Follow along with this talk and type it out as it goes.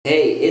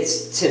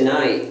it's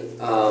tonight,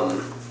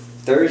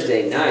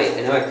 Thursday night.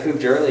 I know I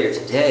pooped earlier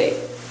today.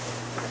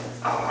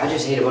 Oh, I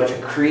just ate a bunch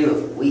of cream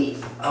of wheat.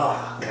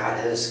 Oh,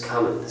 God, this is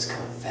coming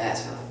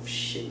fast. I'm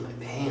shitting my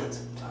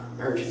pants. It's an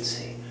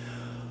emergency.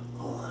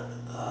 Hold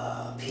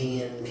on.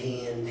 Peeing.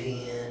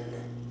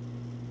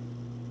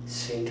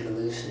 Sphincter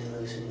loosening.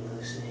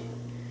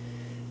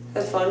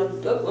 That's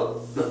fun.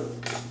 Oh.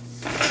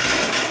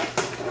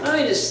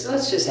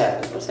 Let's just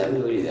happen. Let's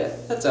happen to do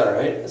that. That's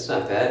alright. That's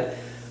not bad.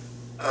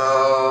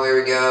 Oh,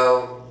 here we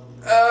go.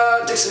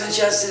 Took some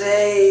headshots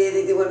today. I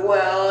think they went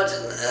well.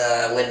 Just,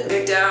 went and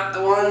picked out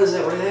the ones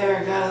that were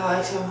there. God, I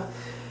liked them.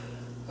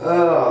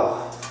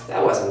 Oh,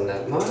 that wasn't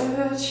that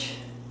much.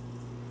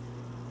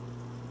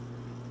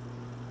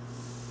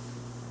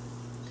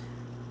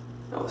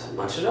 That wasn't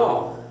much at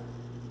all.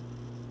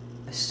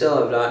 I still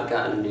have not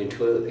gotten new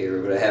toilet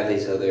paper, but I have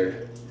these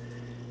other...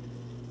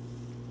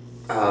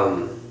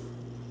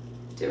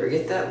 Did you ever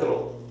get that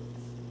little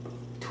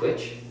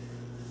twitch?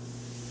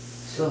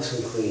 Still have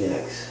some Kleenex.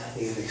 I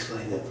think I've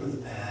explained that from the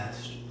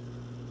past.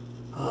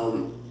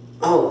 Hold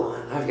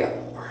on, I've got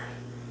more.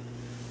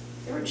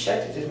 You ever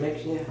checked it? Just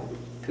makes you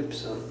poop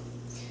some.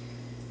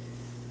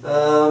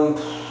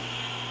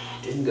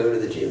 Didn't go to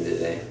the gym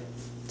today.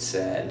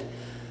 Sad.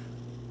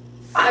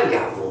 I've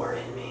got more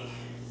in me.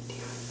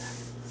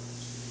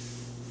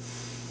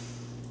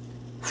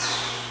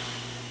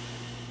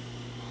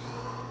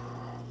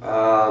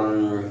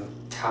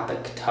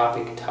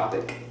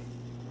 Topic.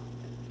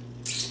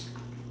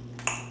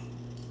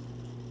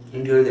 You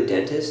can go to the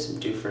dentist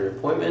and due for an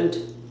appointment.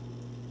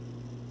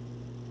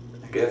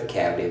 I do have a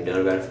cavity. I've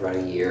known about it for about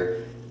a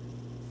year.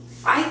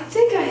 I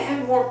think I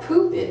have more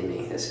poop in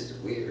me. This is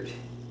weird.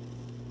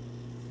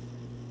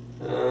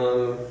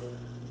 You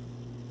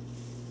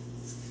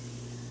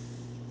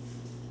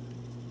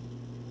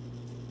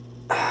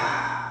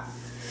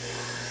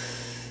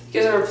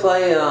guys ever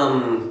play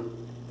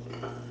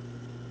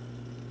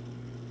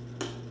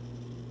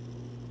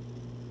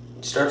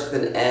starts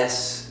with an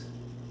S,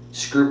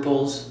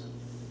 Scruples?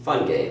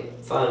 Fun game.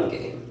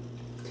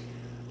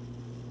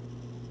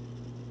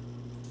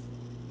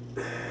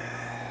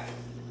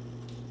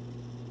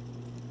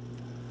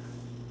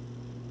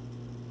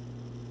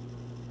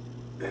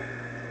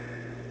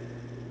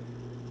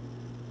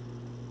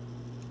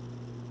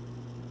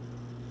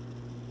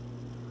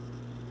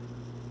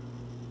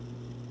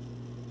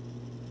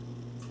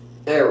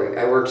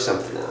 I worked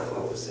something out.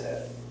 What was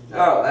that?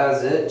 Oh, that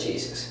was it?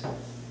 Jesus.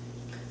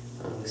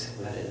 At least I'm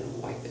glad I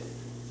didn't wipe it.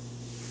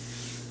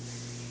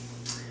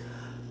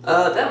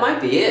 That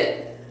might be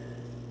it.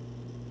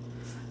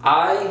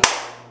 I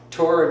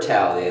tore a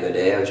towel the other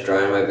day. I was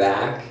drying my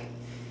back.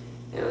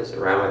 And it was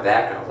around my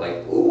back and I was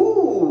like,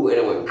 ooh, and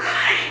it went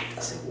crack. I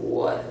was like,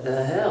 what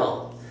the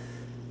hell?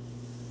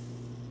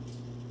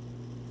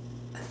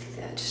 I think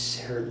that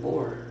just heard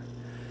more.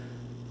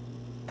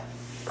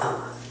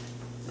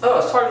 I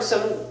was talking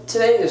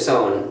to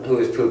someone who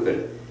was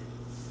pooping.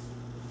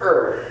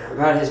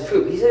 About his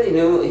poop. He said he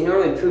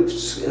normally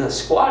poops in a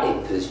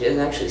squatting position. He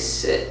doesn't actually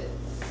sit.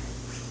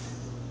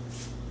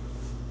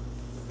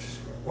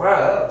 Wow,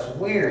 that looks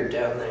weird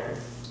down there.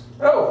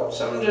 Oh,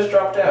 something just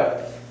dropped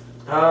out.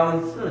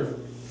 Yeah,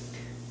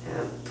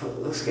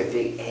 looks like a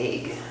big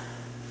egg.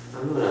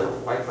 I'm gonna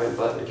wipe my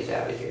butt and get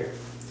out of here.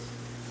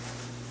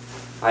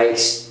 I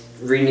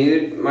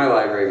renewed my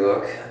library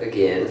book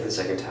again for the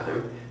second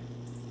time.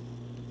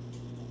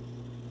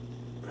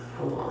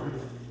 Hold on.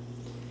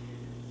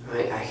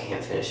 I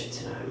can't finish it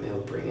tonight. Maybe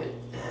I'll bring it.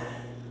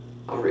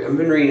 I've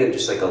been reading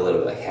just like a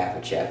little, like half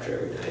a chapter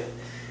every night.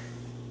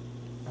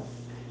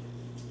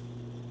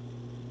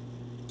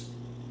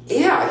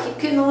 Yeah, I keep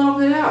getting a little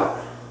bit out.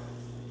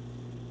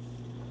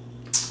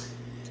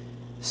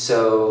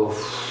 So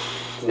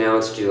now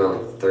it's due on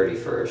the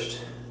 31st.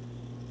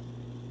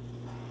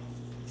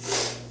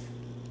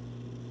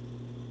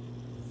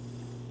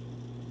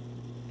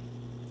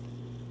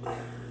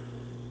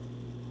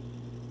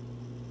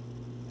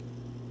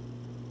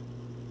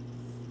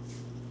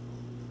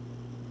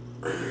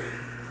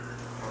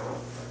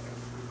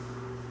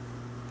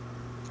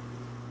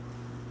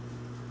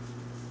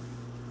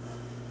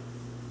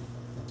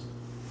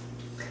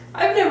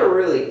 I've never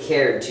really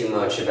cared too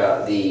much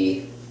about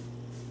the,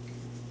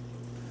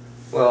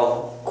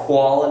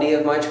 quality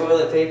of my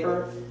toilet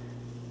paper.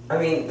 I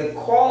mean, the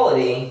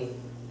quality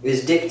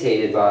is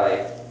dictated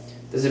by,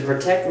 does it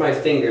protect my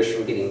fingers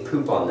from getting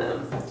poop on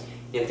them?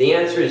 If the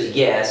answer is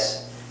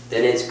yes,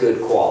 then it's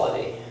good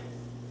quality.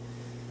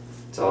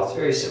 So it's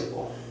very simple.